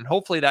they're doing. And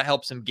hopefully that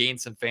helps him gain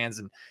some fans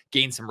and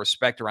gain some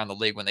respect around the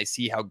league when they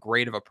see how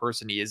great of a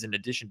person he is, in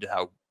addition to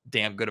how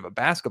damn good of a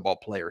basketball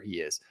player he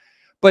is.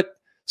 But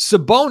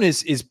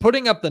Sabonis is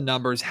putting up the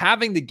numbers,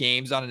 having the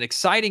games on an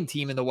exciting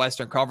team in the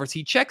Western Conference.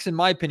 He checks, in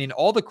my opinion,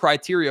 all the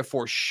criteria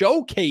for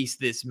showcase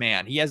this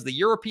man. He has the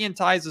European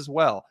ties as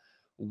well.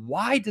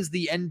 Why does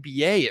the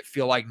NBA, it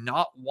feel like,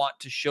 not want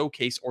to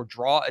showcase or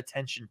draw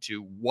attention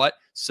to what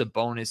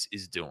Sabonis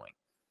is doing?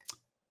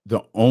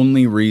 The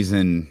only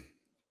reason,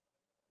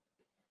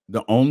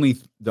 the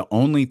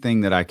only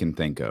thing that I can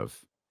think of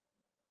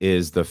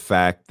is the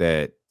fact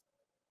that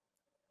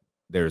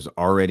there's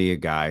already a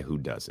guy who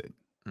does it.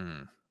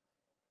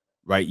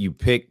 Right? You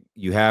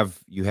have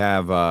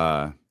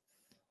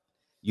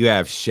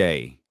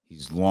Shea.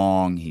 He's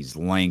long, he's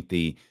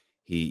lengthy.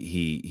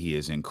 He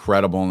is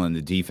incredible in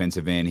the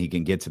defensive end. He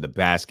can get to the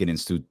basket in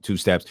two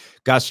steps.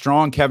 Got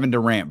strong Kevin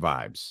Durant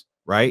vibes,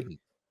 right? Mm-hmm.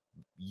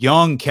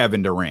 Young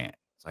Kevin Durant.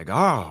 It's like, oh,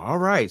 all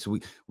right. So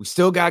we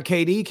still got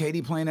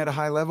KD playing at a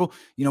high level.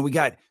 You know, we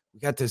got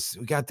this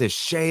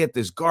Shea at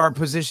this guard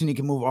position. He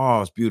can move.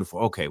 Oh, it's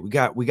beautiful. Okay, we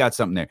got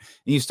something there.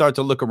 And you start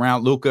to look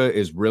around. Luka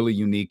is really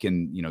unique,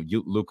 and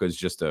Luka is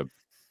just an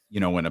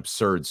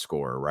absurd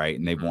scorer, right?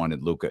 And they've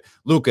wanted Luka.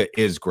 Luka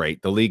is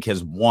great. The league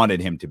has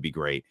wanted him to be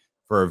great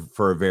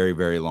for a very,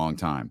 very long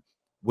time.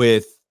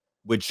 With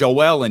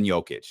Joel and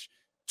Jokic,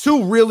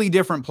 two really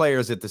different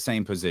players at the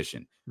same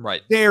position.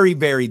 Right. Very,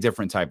 very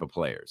different type of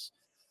players.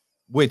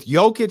 With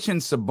Jokic and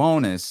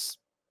Sabonis,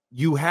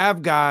 you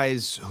have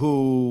guys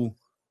who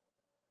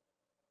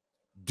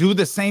do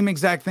the same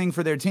exact thing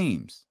for their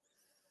teams.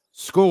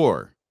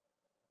 Score,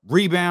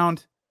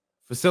 rebound,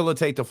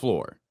 facilitate the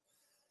floor.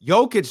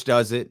 Jokic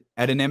does it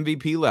at an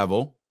MVP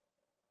level.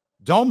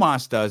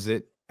 Domas does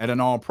it at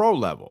an all-pro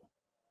level.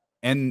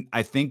 And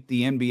I think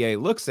the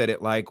NBA looks at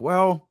it like,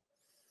 well,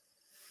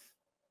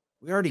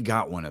 we already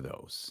got one of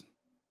those.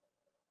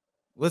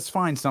 Let's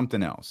find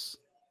something else.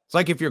 It's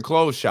like if you're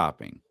clothes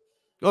shopping.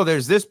 Oh,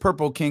 there's this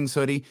Purple Kings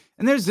hoodie,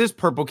 and there's this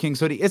Purple Kings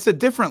hoodie. It's a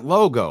different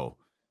logo.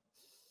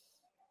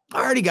 I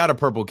already got a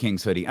Purple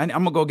Kings hoodie. I'm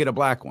going to go get a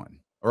black one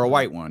or a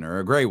white one or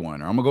a gray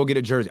one, or I'm going to go get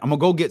a jersey. I'm going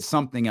to go get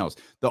something else.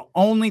 The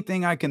only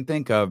thing I can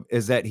think of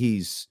is that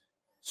he's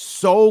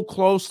so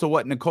close to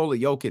what Nikola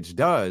Jokic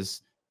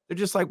does. They're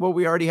just like, well,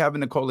 we already have a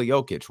Nikola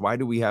Jokic. Why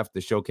do we have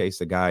to showcase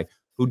a guy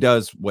who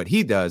does what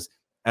he does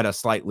at a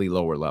slightly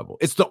lower level?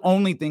 It's the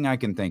only thing I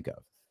can think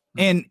of.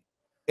 And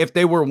if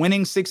they were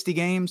winning 60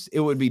 games, it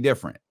would be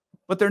different.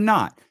 But they're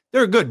not.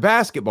 They're a good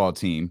basketball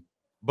team,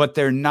 but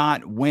they're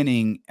not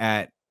winning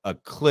at a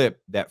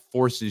clip that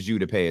forces you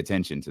to pay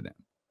attention to them.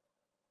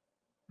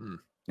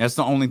 That's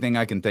the only thing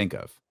I can think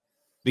of.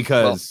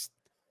 Because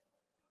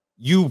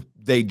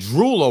they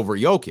drool over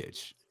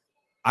Jokic.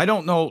 I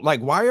don't know, like,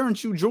 why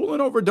aren't you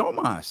drooling over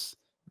Domas?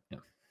 Yeah.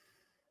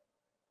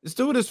 This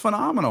dude is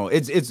phenomenal.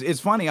 It's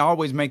funny. I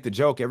always make the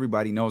joke.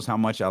 Everybody knows how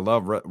much I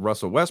love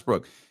Russell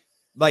Westbrook.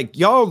 Like,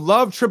 y'all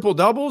love triple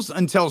doubles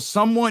until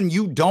someone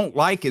you don't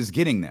like is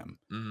getting them.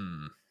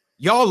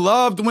 Y'all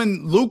loved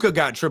when Luka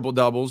got triple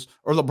doubles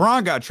or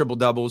LeBron got triple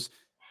doubles.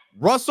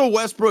 Russell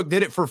Westbrook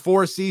did it for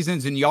 4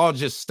 seasons and y'all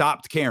just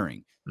stopped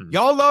caring.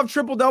 Y'all love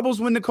triple doubles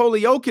when Nikola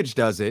Jokic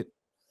does it,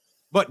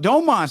 but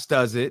Domas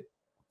does it,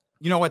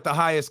 at the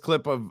highest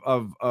clip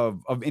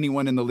of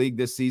anyone in the league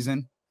this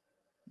season.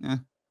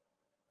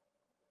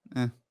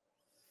 I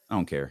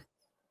don't care.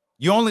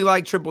 You only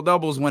like triple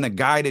doubles when a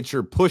guy that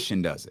you're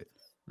pushing does it.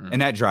 And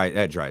that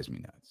drives me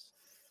nuts.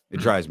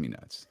 It drives me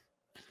nuts.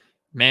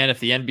 Man, if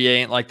the NBA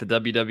ain't like the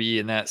WWE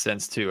in that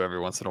sense too, every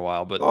once in a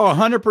while, but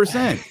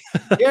 100%.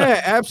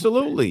 Yeah,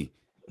 absolutely.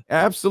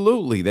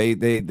 Absolutely. They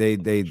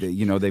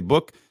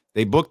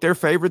book their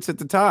favorites at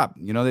the top.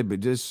 They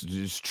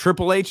just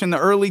Triple H in the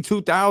early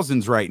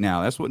 2000s right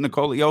now. That's what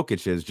Nikola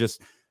Jokic is,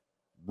 just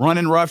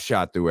running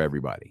roughshod through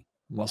everybody.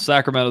 Well,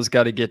 Sacramento's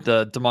got to get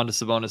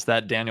Domantas Sabonis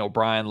that Daniel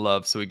Bryan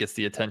love, so he gets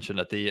the attention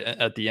at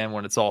the end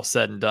when it's all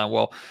said and done.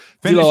 Well,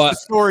 finish the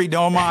story,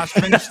 Domas.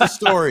 Finish the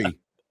story.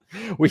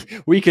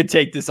 We could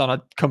take this on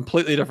a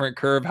completely different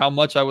curve. How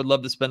much I would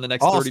love to spend the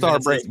next 30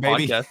 minutes break, of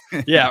this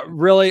podcast. Yeah,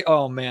 really.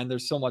 Oh man,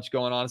 there's so much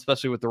going on,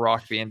 especially with The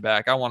Rock being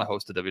back. I want to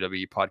host a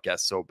WWE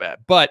podcast so bad.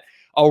 But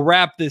I'll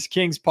wrap this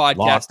Kings podcast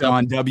Locked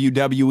on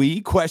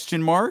WWE ?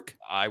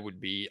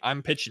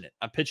 I'm pitching it.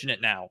 I'm pitching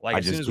it now. Like, I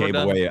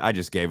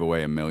just gave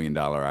away $1 million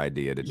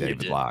idea to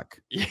David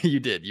Locke. You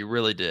did. You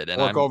really did. And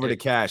Work over to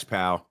cash,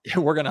 pal.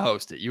 We're going to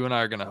host it. You and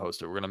I are going to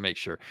host it. We're going to make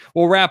sure.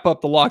 We'll wrap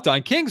up the Locked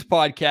On Kings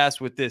podcast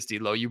with this,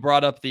 D-Lo. You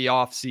brought up the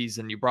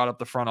offseason. You brought up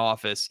the front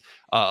office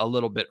a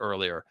little bit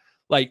earlier.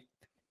 Like,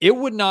 it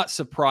would not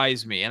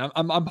surprise me. And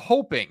I'm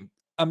hoping,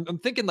 I'm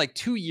thinking like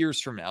 2 years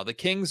from now, the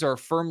Kings are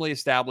firmly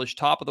established,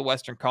 top of the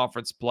Western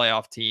Conference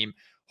playoff team,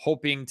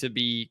 hoping to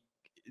be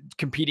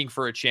competing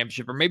for a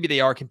championship, or maybe they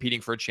are competing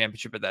for a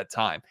championship at that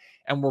time.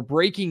 And we're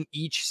breaking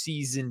each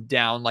season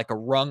down like a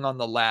rung on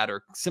the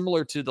ladder,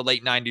 similar to the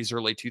late 90s,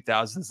 early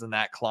 2000s, and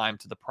that climb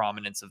to the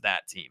prominence of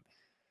that team.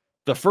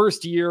 The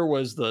first year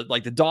was the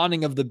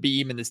dawning of the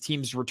beam, and this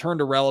team's return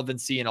to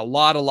relevancy and a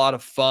lot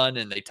of fun.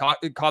 And they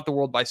caught the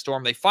world by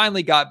storm. They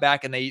finally got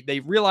back and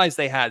they realized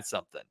they had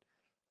something.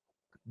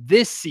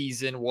 This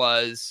season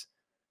was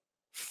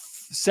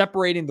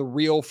separating the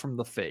real from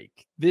the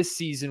fake. This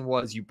season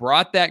was, you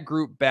brought that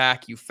group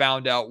back. You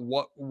found out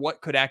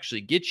what could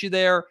actually get you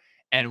there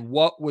and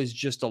what was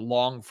just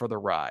along for the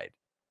ride.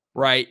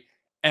 Right.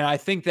 And I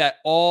think that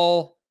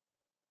all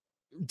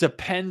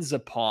depends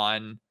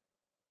upon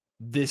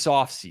this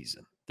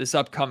offseason, this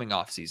upcoming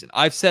offseason.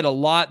 I've said a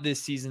lot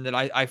this season that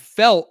I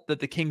felt that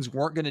the Kings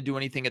weren't going to do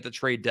anything at the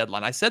trade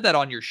deadline. I said that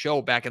on your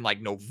show back in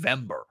like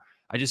November.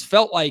 I just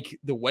felt like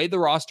the way the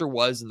roster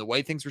was and the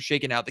way things were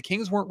shaking out, the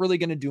Kings weren't really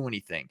going to do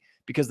anything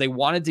because they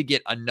wanted to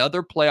get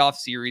another playoff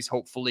series,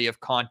 hopefully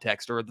of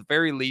context, or at the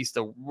very least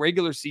a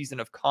regular season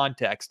of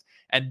context,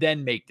 and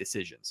then make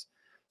decisions.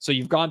 So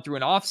you've gone through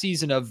an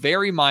offseason of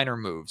very minor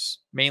moves,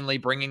 mainly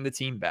bringing the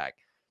team back.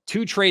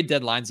 2 trade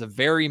deadlines of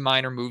very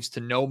minor moves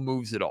to no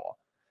moves at all.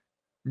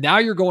 Now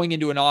you're going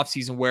into an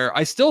offseason where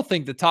I still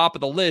think the top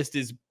of the list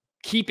is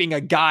keeping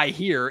a guy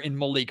here in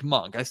Malik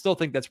Monk. I still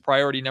think that's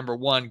priority number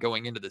 1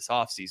 going into this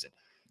offseason.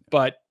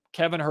 But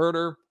Kevin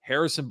Huerter,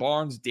 Harrison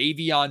Barnes,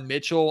 Davion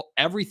Mitchell,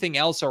 everything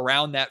else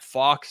around that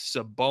Fox,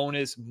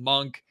 Sabonis,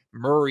 Monk,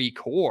 Murray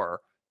core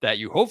that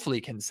you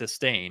hopefully can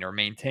sustain or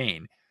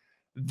maintain,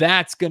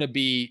 that's going to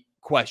be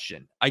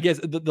questioned. I guess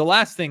the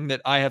last thing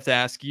that I have to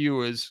ask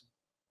you is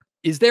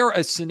there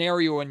a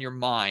scenario in your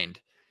mind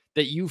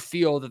that you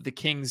feel that the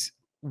Kings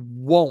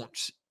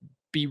won't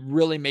be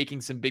really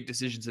making some big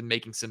decisions and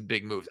making some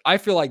big moves? I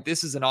feel like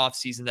this is an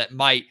offseason that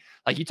might,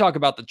 like you talk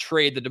about the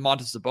trade, the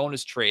Domantas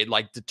Sabonis trade,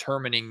 like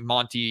determining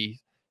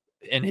Monty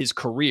and his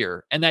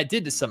career. And that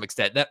did to some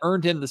extent. That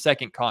earned him the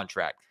second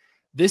contract.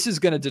 This is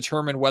going to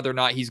determine whether or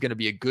not he's going to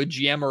be a good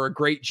GM or a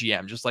great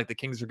GM, just like the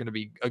Kings are going to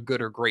be a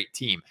good or great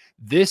team.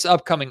 This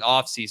upcoming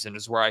offseason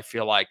is where I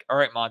feel like, all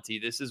right, Monty,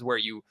 this is where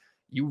you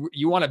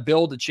want to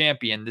build a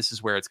champion. This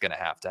is where it's going to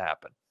have to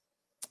happen.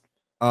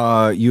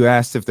 You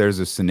asked if there's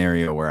a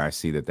scenario where I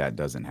see that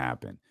doesn't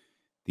happen.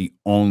 The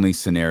only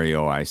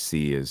scenario I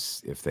see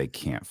is if they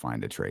can't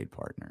find a trade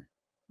partner.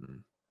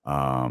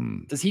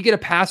 Does he get a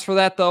pass for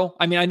that though?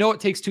 I mean, I know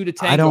it takes 2 to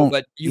tango,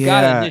 but you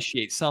got to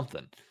initiate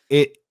something.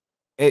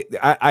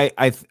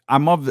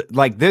 I'm of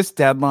like this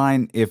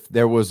deadline. If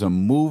there was a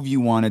move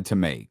you wanted to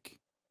make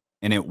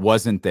and it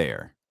wasn't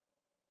there,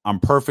 I'm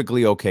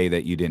perfectly okay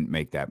that you didn't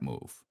make that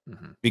move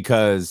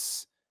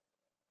because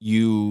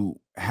you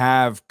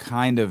have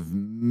kind of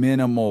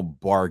minimal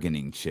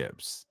bargaining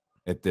chips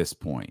at this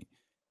point.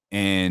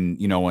 And,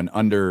 you know, an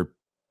under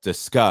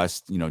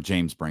discussed, you know,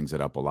 James brings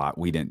it up a lot.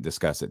 We didn't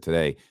discuss it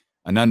today.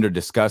 An under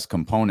discussed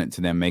component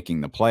to them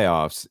making the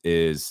playoffs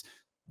is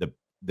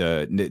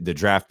the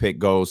draft pick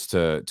goes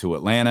to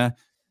Atlanta.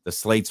 The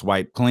slate's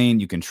wiped clean.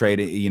 You can trade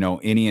it, you know,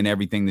 any and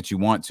everything that you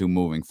want to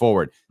moving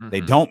forward.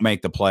 They don't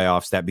make the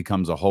playoffs. That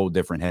becomes a whole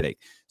different headache.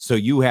 So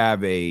you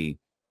have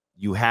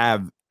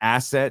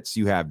assets,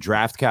 you have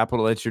draft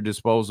capital at your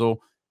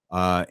disposal,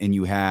 and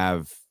you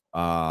have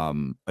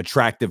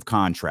attractive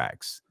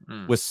contracts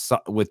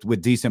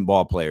with decent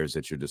ball players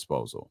at your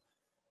disposal.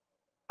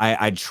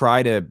 I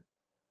try to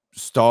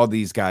stall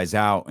these guys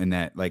out in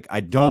that, like, I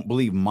don't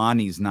believe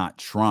Monty's not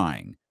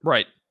trying.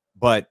 Right.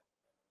 But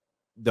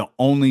the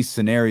only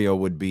scenario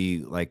would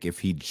be like if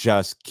he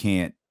just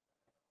can't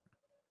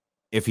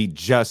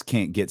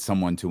get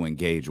someone to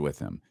engage with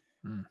him.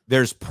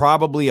 There's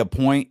probably a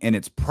point, and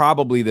it's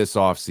probably this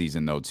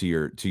offseason, though,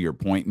 to your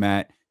point,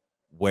 Matt,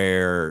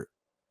 where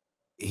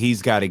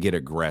he's got to get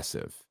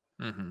aggressive.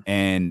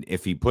 And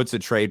if he puts a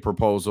trade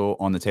proposal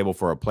on the table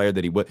for a player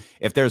that he would,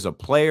 if there's a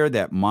player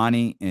that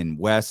Monty and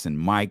Wes and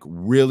Mike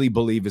really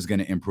believe is going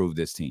to improve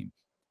this team,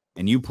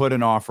 and you put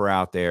an offer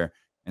out there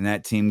and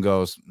that team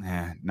goes,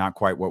 not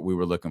quite what we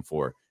were looking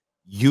for,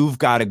 you've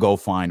got to go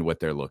find what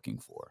they're looking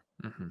for.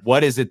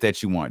 What is it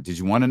that you want? Did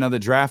you want another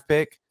draft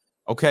pick?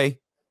 Okay.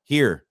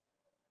 Here,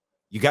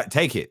 you got,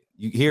 take it.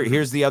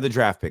 Here's the other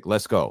draft pick.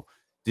 Let's go.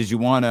 Did you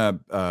want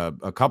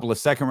a couple of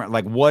second round?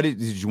 Like,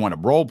 did you want a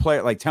role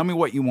player? Like, tell me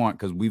what you want.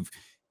 Cause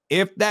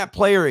if that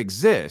player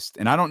exists,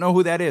 and I don't know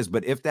who that is,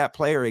 but if that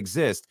player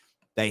exists,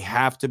 they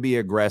have to be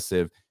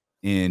aggressive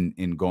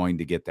in going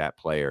to get that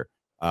player.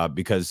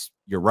 Because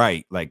you're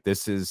right. Like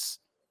this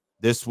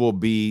will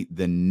be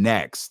the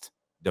next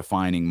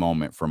defining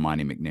moment for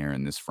Monty McNair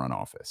in this front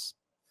office.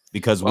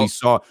 Because we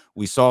saw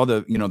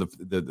the, you know,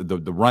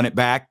 the run it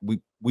back.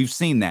 We've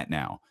seen that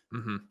now.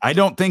 I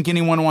don't think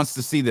anyone wants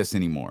to see this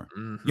anymore.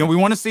 You know, we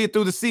want to see it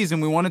through the season.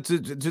 We want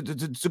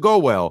it to go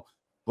well,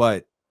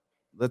 but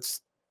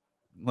let's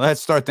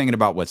start thinking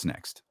about what's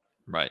next.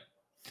 Right.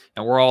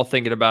 And we're all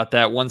thinking about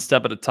that one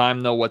step at a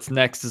time, though. What's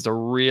next is a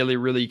really,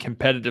 really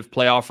competitive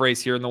playoff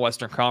race here in the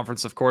Western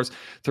Conference, of course.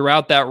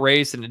 Throughout that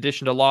race, in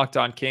addition to Locked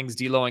On Kings,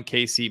 D'Lo and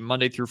Casey,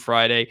 Monday through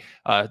Friday,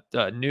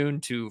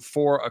 noon to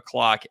 4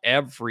 o'clock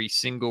every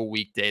single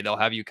weekday. They'll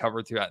have you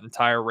covered through that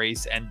entire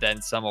race and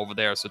then some over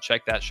there. So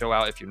check that show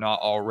out if you're not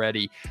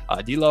already.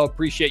 D'Lo,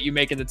 appreciate you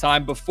making the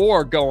time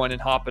before going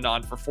and hopping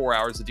on for 4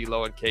 hours of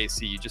D'Lo and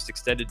Casey. You just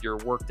extended your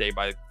workday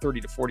by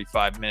 30 to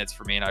 45 minutes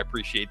for me, and I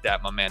appreciate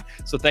that, my man.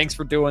 So thanks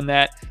for doing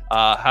that.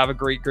 Have a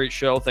great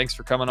show. Thanks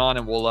for coming on,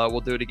 and we'll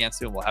do it again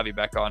soon. We'll have you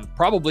back on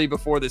probably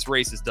before this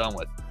race is done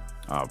with.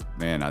 Oh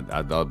man,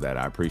 I love that.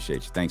 I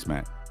appreciate you. Thanks,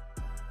 Matt.